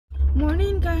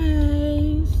Morning,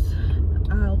 guys.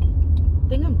 I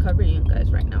think I'm covering you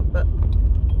guys right now, but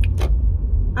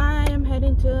I am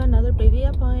heading to another baby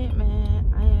appointment.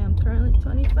 I am currently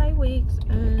 25 weeks,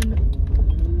 and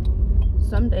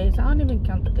some days I don't even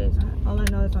count the days. All I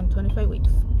know is I'm 25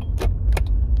 weeks,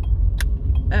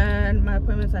 and my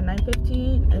appointment's at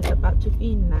 9:15. It's about to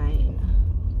be 9.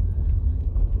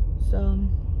 So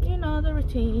you know the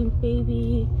routine: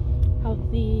 baby,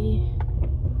 healthy,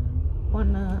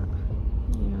 wanna,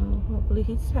 you know, hopefully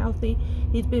he's healthy.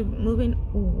 He's been moving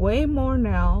way more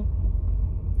now,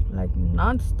 like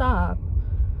non-stop.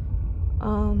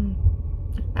 I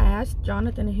asked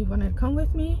Jonathan if he wanted to come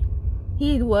with me.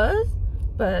 He was,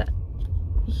 but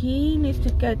he needs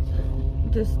to get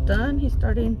this done. He's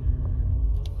starting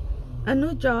a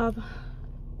new job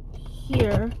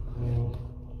here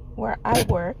where I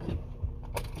work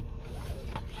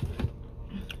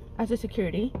as a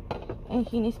security, and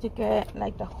he needs to get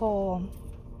like the whole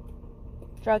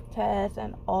drug test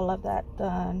and all of that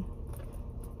done,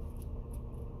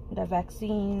 the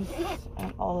vaccines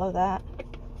and all of that.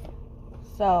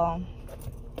 So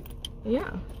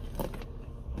yeah.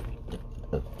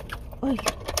 Oy.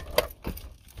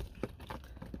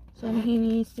 So he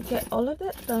needs to get all of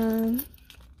that done.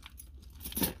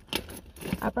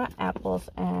 I brought apples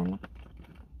and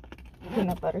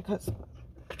peanut butter because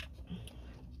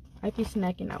I be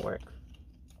snacking at work.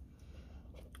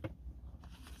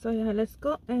 So yeah, let's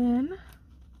go and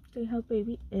see how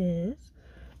baby is.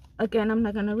 Again, I'm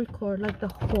not gonna record like the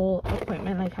whole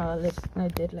appointment like how I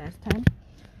did last time.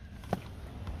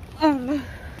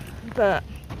 But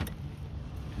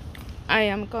I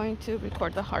am going to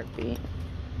record the heartbeat.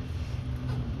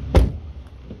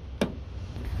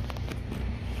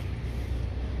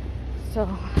 So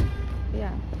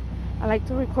yeah, I like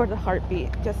to record the heartbeat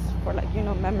just for, like, you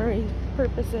know, memory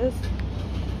purposes.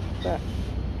 But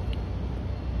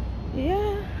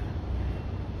yeah,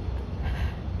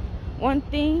 one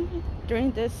thing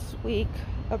during this week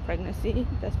of pregnancy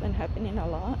that's been happening a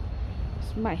lot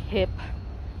is my hip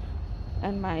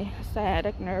and my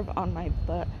sciatic nerve on my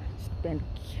butt. It's been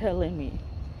killing me.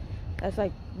 That's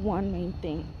like one main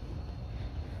thing.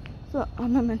 So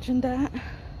I'm gonna mention that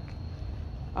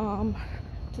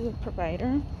to the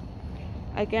provider.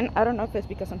 Again, I don't know if it's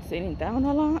because I'm sitting down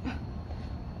a lot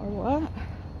or what,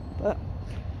 but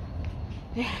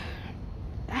yeah.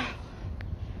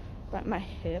 But my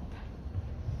hip,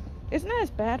 it's not as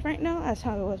bad right now as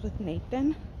how it was with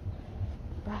Nathan,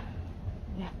 but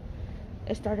yeah,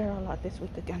 it started a lot this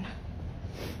week again.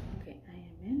 Okay, I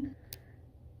am in,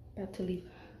 about to leave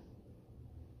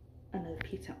another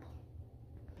pee sample.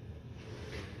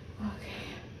 Okay,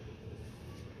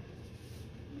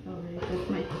 already got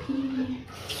my pee,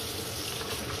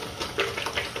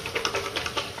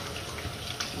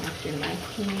 washing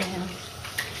my hands.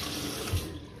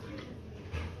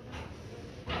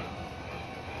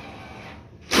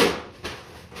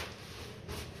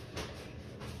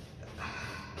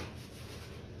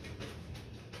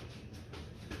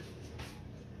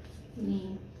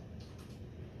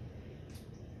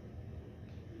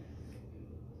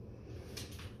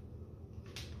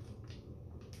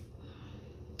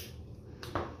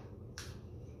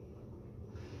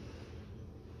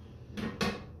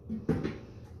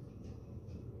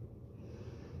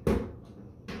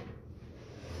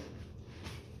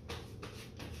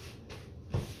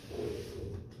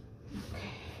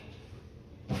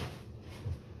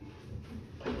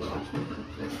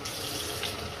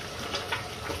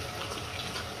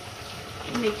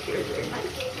 Make sure they're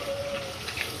nice.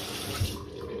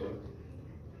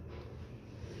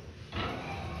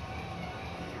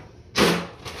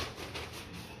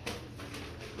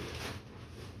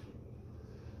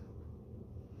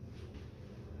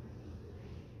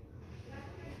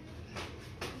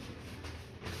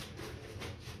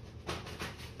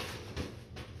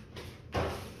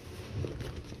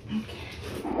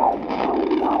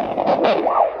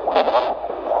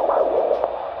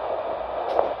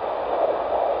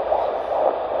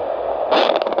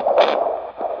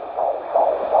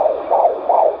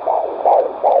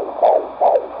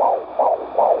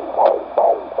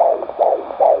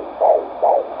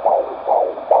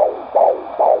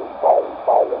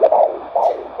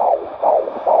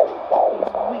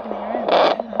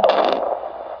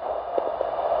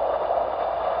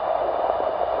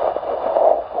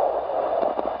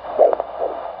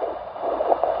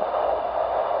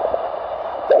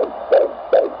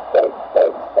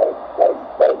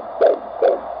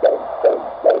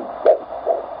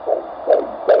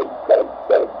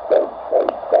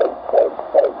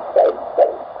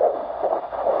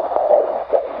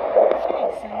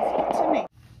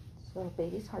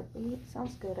 heartbeat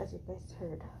sounds good, as you guys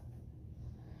heard.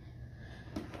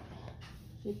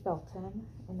 She felt him,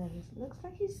 and it looks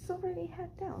like he's already head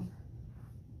down.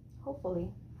 Hopefully,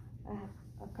 I have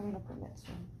a coming appointment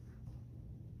soon.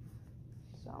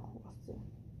 So, we'll see.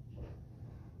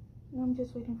 No, I'm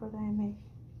just waiting for the IMA.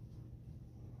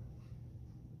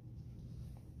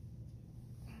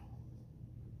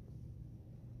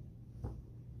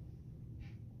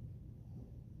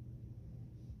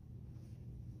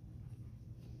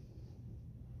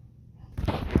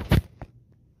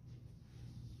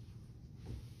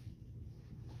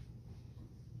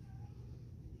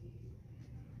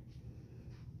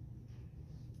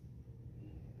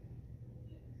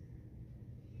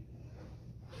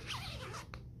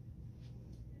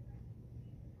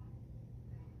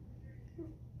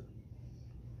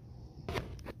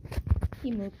 He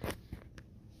moved.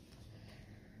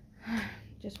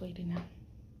 Just waiting now.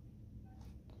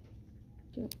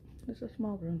 Cute. It's a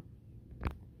small room. I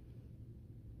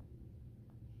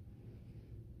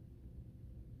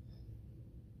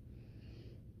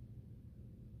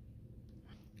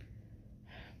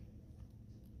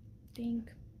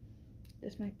think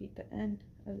this might be the end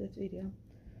of this video.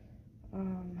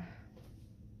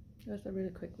 It was a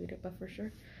really quick video, but for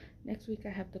sure next week I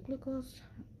have the glucose.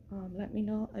 Let me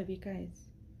know if you guys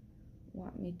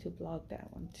want me to vlog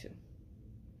that one too.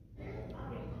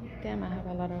 Damn, I have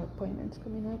a lot of appointments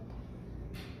coming up.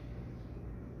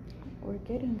 We're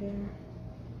getting there.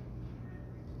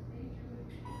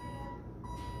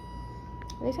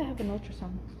 At least I have an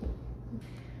ultrasound.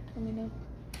 Let me know.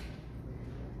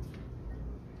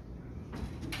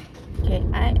 Okay,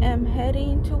 I am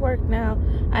heading to work now.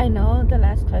 I know the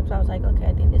last clips I was like, okay,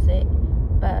 I think this is it,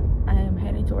 but I am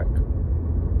heading to work.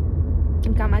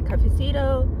 Got my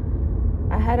cafecito.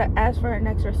 I had to ask for an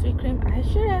extra sweet cream. I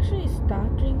should actually stop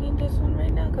drinking this one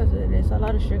right now because it is a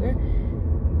lot of sugar.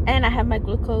 And I have my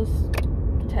glucose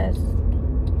test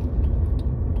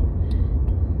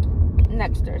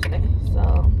next Thursday,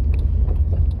 so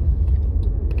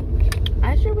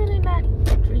I should really not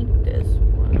drink this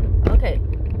one. Okay,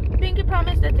 Pinky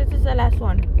promised that this is the last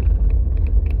one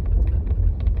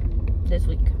this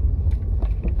week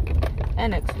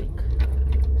and next week.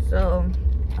 So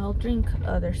I'll drink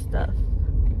other stuff.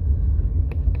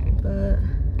 But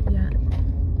yeah,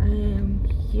 I am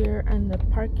here in the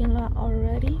parking lot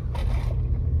already.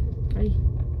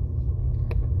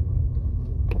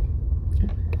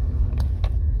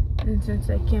 And since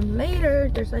I came later,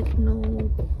 there's like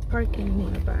no parking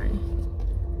nearby.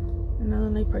 And I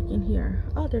don't like parking here.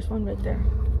 Oh, there's one right there.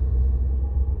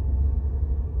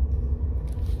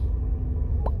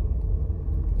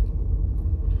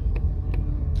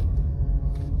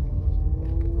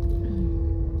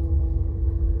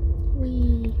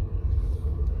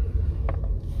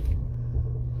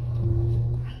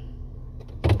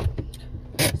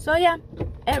 So yeah,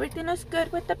 everything is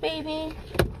good with the baby.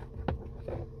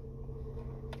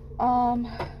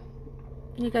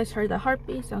 You guys heard the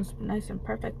heartbeat, sounds nice and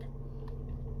perfect.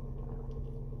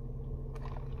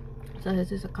 So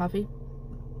this is a coffee.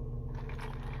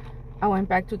 I went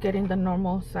back to getting the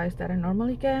normal size that I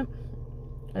normally get.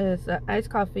 It's iced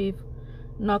coffee,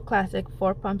 no classic,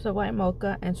 4 pumps of white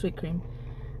mocha, and sweet cream.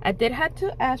 I did have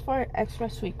to ask for extra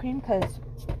sweet cream because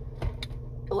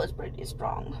it was pretty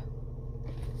strong.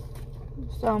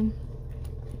 So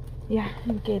yeah,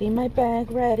 I'm getting my bag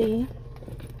ready.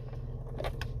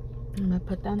 I'm gonna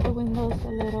put down the windows a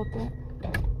little bit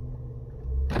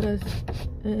because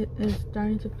it is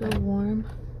starting to feel warm.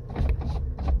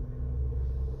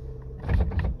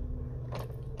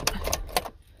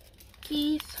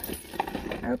 Keys,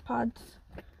 AirPods,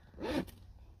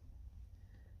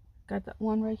 got that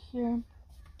one right here.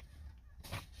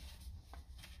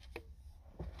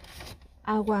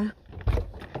 Agua,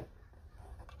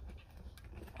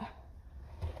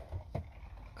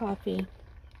 coffee.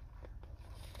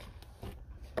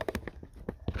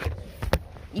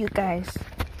 You guys,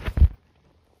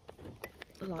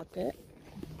 lock it.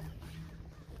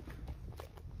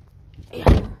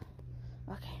 Yeah.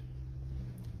 Okay.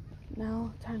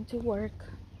 Now time to work.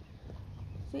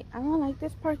 See, I don't like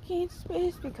this parking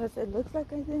space because it looks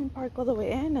like I didn't park all the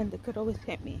way in and they could always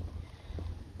hit me.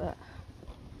 But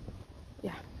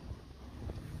yeah.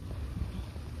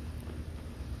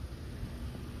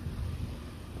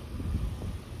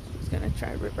 Just gonna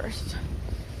try reverse.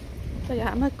 So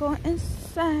yeah, I'm gonna go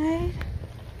inside.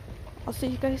 I'll see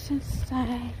you guys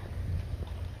inside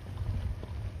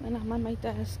when I'm on my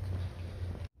desk.